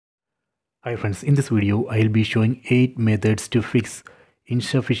Hi friends, in this video I'll be showing 8 methods to fix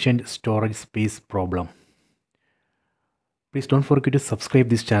insufficient storage space problem. Please don't forget to subscribe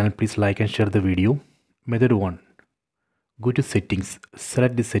this channel, please like and share the video. Method 1. Go to settings,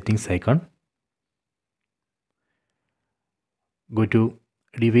 select the settings icon. Go to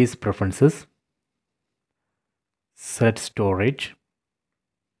device preferences, select storage.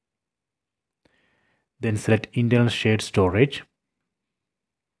 Then select internal shared storage.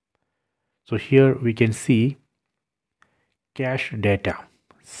 So here we can see cache data.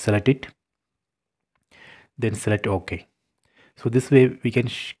 Select it. Then select OK. So this way we can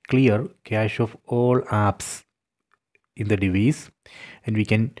clear cache of all apps in the device and we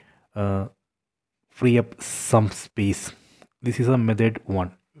can free up some space. This is a method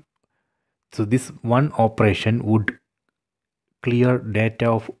 1. So this one operation would clear data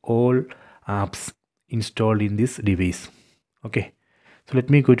of all apps installed in this device. Okay, so let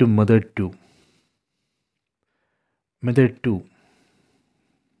me go to method 2. Method 2,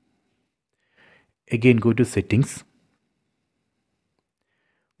 again go to settings,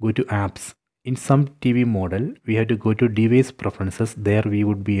 go to apps. In some TV model we have to go to device preferences. There we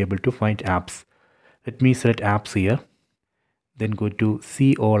would be able to find apps. Let me select apps here, then go to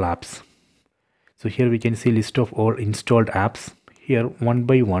see all apps. So here we can see list of all installed apps. Here one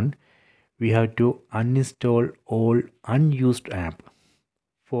by one we have to uninstall all unused app.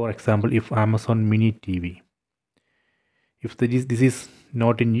 For example, if Amazon Mini TV, if this is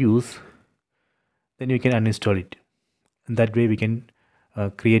not in use, then you can uninstall it, and that way we can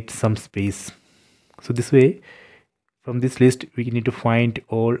create some space. So this way from this list we need to find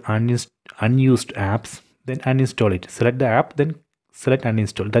all unused apps, then uninstall it. Select the app, then select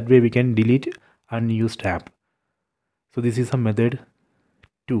uninstall. That way we can delete unused app. So this is a method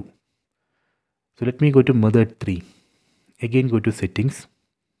 2. So let me go to method 3. Again go to settings,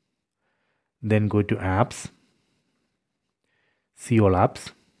 then go to apps, see all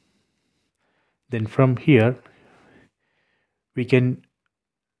apps. Then from here we can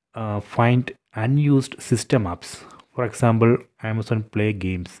find unused system apps. For example, Amazon Play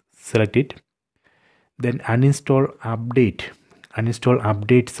Games. Select it, then uninstall updates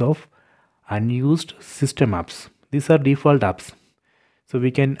of unused system apps. These are default apps, so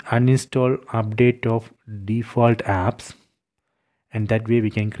we can uninstall update of default apps, and that way we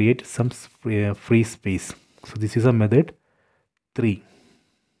can create some free space. So this is a method 3.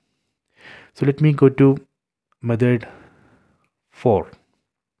 So let me go to method 4.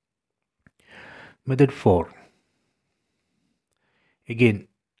 Method 4, again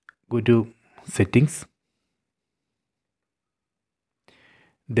go to settings,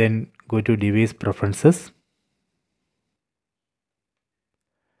 then go to device preferences,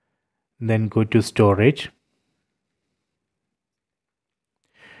 then go to storage.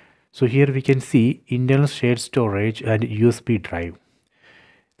 So here we can see internal shared storage and USB drive.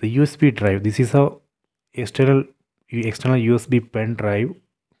 The USB drive, this is a external USB pen drive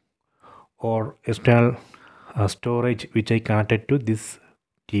or external storage which I connected to this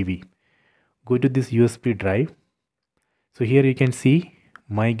TV. Go to this USB drive. So here you can see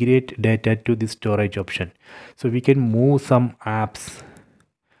migrate data to this storage option. So we can move some apps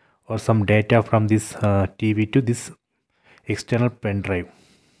or some data from this TV to this external pen drive,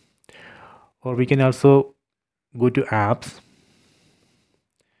 or we can also go to apps,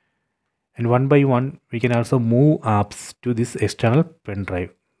 and one by one we can also move apps to this external pen drive.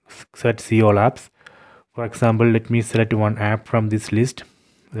 Select see all apps. For example, let me select one app from this list.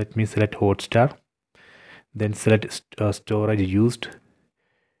 Let me select Hotstar, then select storage used.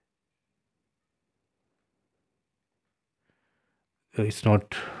 It's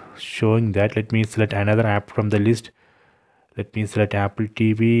not showing that. Let me select another app from the list. Let me select Apple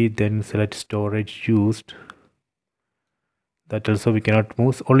TV, then select storage used. That also we cannot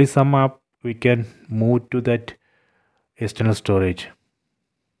move. Only some app we can move to that external storage.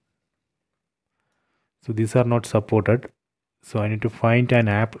 So these are not supported. So I need to find an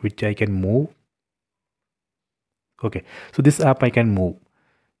app which I can move. Okay, so this app I can move.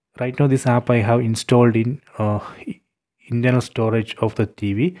 Right now this app I have installed in internal storage of the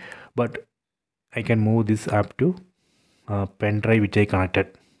TV, but I can move this app to pen drive which I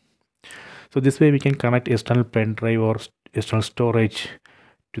connected. So this way we can connect external pen drive or external storage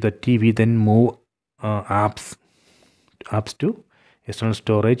to the TV, then move apps to external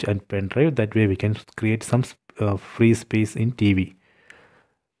storage and pen drive. That way we can create some free space in TV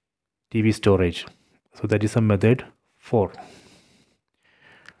storage. So that is a method 4.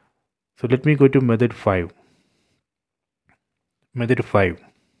 So let me go to method 5. Method 5,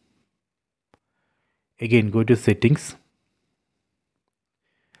 again go to settings,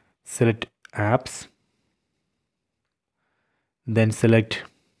 select apps, then select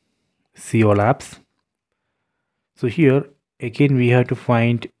see all apps. So here again we have to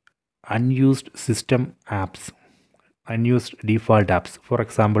find unused system apps, unused default apps. For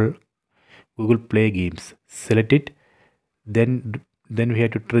example, Google Play Games. Select it, then we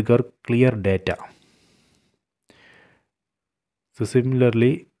have to trigger clear data. So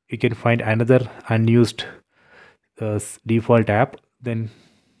similarly, you can find another unused default app, then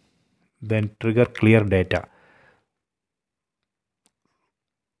trigger clear data.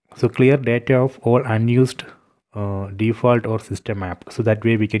 So clear data of all unused default or system app. So that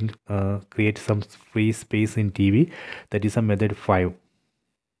way we can create some free space in TV. That is a method 5.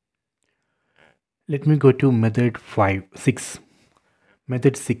 Let me go to method 6.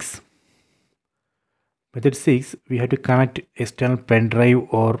 Method 6. Method 6, we have to connect external pen drive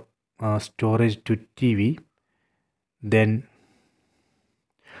or storage to TV. Then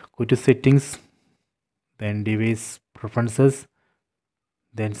go to settings, then device preferences,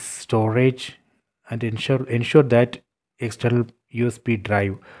 then storage, and ensure that external USB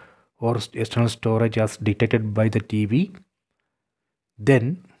drive or external storage is detected by the TV.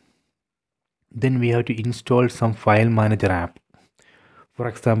 Then we have to install some file manager app. For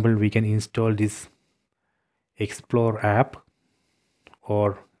example, we can install this Explore app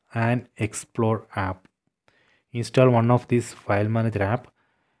or an Explore app. Install one of these file manager app,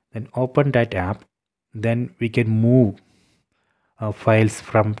 then open that app. Then we can move files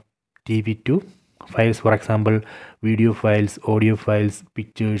from TV to files. For example, video files, audio files,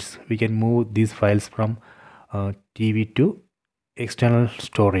 pictures. We can move these files from TV to external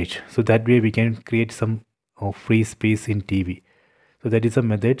storage. So that way we can create some free space in TV. So that is a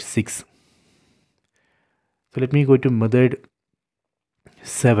method 6. So let me go to method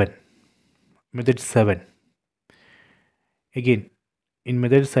 7. Method 7. Again, in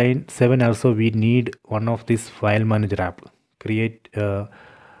method 7 also we need one of this file manager app. Create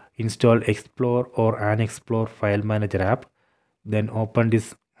install Explore or an Explore file manager app. Then open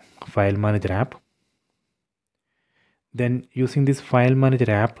this file manager app. Then using this file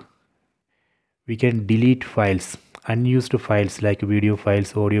manager app, we can delete files, unused files like video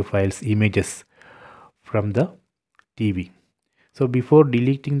files, audio files, images from the TV. So before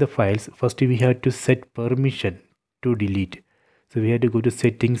deleting the files, first we have to set permission to delete. So we have to go to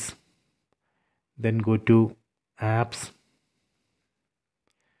settings, then go to apps,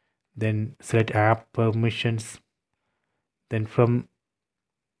 then select app permissions, then from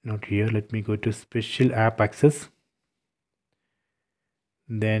not here, let me go to special app access,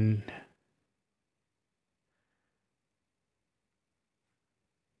 then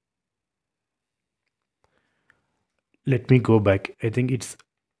let me go back. I think it's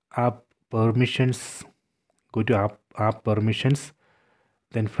app permissions. Go to app permissions.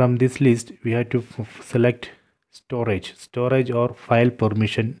 Then from this list we have to select storage or file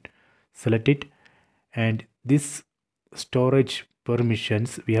permission. Select it, and this storage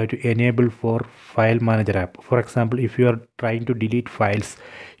permissions we have to enable for file manager app. For example, if you are trying to delete files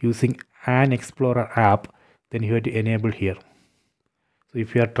using an Explorer app, then you have to enable here. So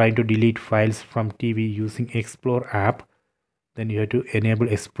if you are trying to delete files from TV using Explore app, then you have to enable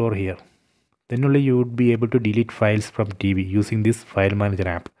Explore here. Then only you would be able to delete files from TV using this file manager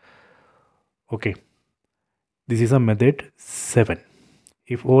app. Okay, this is a method 7.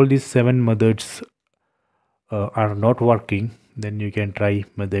 If all these 7 methods are not working, then you can try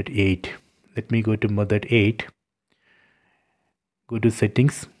method 8. Let me go to method 8. Go to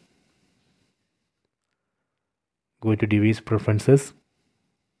settings, go to device preferences,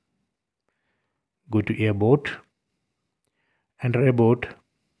 go to about, under about.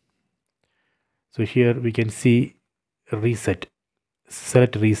 So here we can see reset.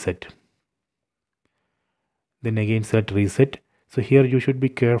 Select reset, then again select reset. So here you should be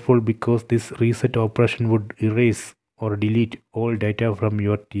careful because this reset operation would erase or delete all data from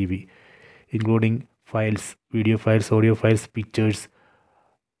your TV, including files, video files, audio files, pictures,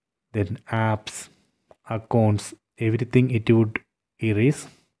 then apps, accounts, everything it would erase,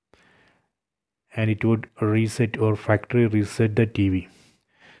 and it would reset or factory reset the TV.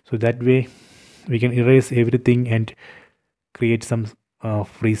 So that way we can erase everything and create some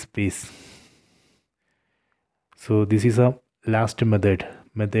free space. So this is a last method,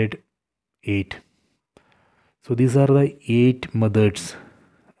 method 8. So these are the 8 methods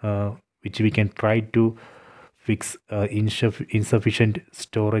which we can try to fix insufficient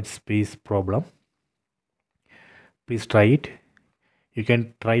storage space problem. Please try it. You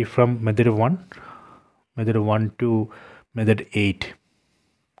can try from method 1 to method 8.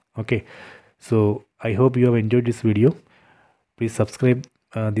 Okay, so I hope you have enjoyed this video. Please subscribe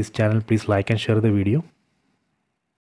this channel, please like and share the video.